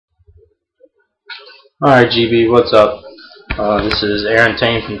Alright, GB, what's up? This is Aaron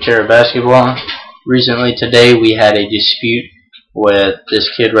Tane from Terra Basketball. Recently, today, we had a dispute with this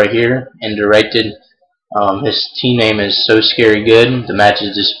kid right here, Indirected. His team name is So Scary Good. The match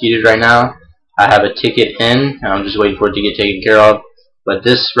is disputed right now. I have a ticket in, and I'm just waiting for it to get taken care of. But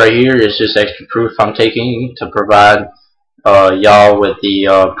this right here is just extra proof I'm taking to provide y'all with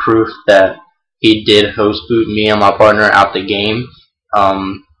the proof that he did host boot me and my partner out the game.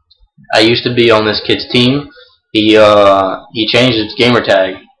 I used to be on this kid's team. He changed his gamer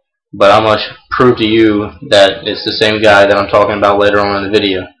tag, but I'm gonna prove to you that it's the same guy that I'm talking about later on in the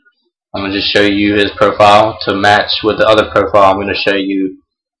video. I'm gonna just show you his profile to match with the other profile. I'm gonna show you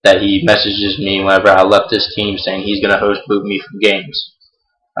that he messages me whenever I left this team saying he's gonna host boot me from games.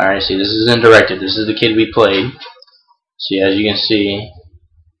 Alright, see, this is Indirected. This is the kid we played. See, as you can see,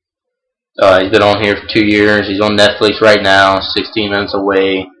 he's been on here for 2 years. He's on Netflix right now, 16 minutes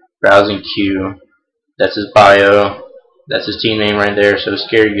away. Browsing queue. That's his bio. That's his team name right there. So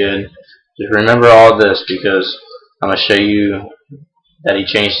Scary Good. Just remember all this because I'm gonna show you that he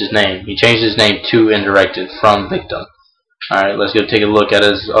changed his name. He changed his name to Indirected from Victim. Alright, let's go take a look at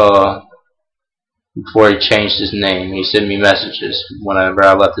his before he changed his name. He sent me messages whenever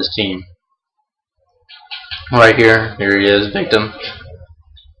I left his team. Right here he is, Victim.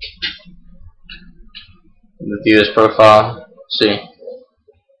 View his profile. See?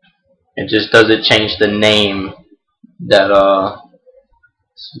 It just doesn't change the name that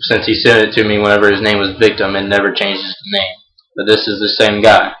since he sent it to me whenever his name was Victim, it never changes the name. But this is the same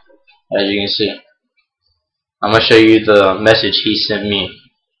guy, as you can see. I'm gonna show you the message he sent me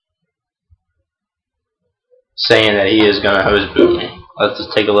saying that he is gonna host boot me. Let's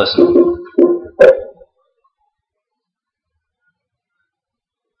just take a listen.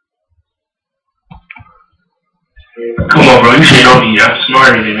 Come on, bro. You should know me. I'm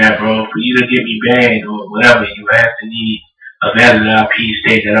smarter than that, bro. For you to get me banned or whatever, you have to need a valid IP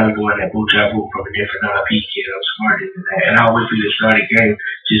state that I'm doing that boot job from a different IP kid. I'm smarter than that. And I'll wait for you to start a game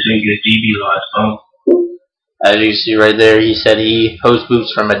just so you get GB loss, bro. As you see right there, he said he host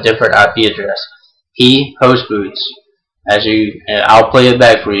boots from a different IP address. He host boots. I'll play it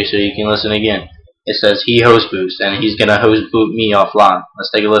back for you so you can listen again. It says he host boots, and he's gonna host boot me offline.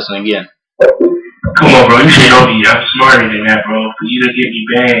 Let's take a listen again. Come on, bro. You should know me. I'm smarter than that, bro. For you to get me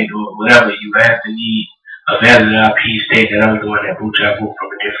banned or whatever, you have to need a valid IP state that I'm doing that boot job from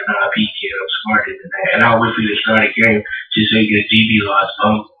a different IP kid. I'm smarter than that. And I'll wait for you to start a game just so you get GB loss,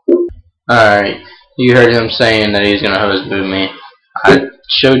 bro. Alright, you heard him saying that he's gonna host boot me. I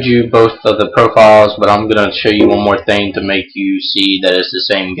showed you both of the profiles, but I'm gonna show you one more thing to make you see that it's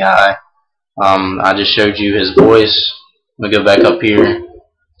the same guy. I just showed you his voice. Let me go back up here.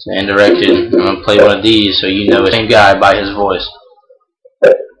 Indirected. I'm gonna play one of these so you know it's the same guy by his voice.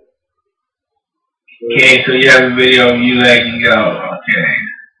 Okay, so you have a video of you letting go, okay,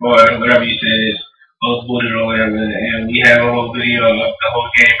 or whatever you said is post booted or whatever, and we have a whole video of the whole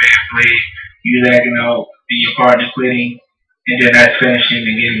game being played, you lagging out, and your partner quitting, and then us finishing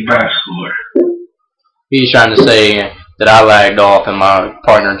and getting box score. He's trying to say that I lagged off and my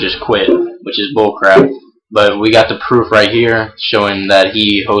partner just quit, which is bullcrap. But we got the proof right here showing that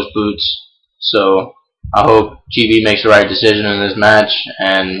he host boots. So I hope GB makes the right decision in this match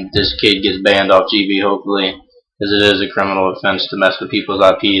and this kid gets banned off GB hopefully, because it is a criminal offense to mess with people's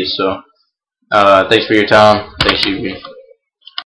IPs. So thanks for your time. Thanks, GB.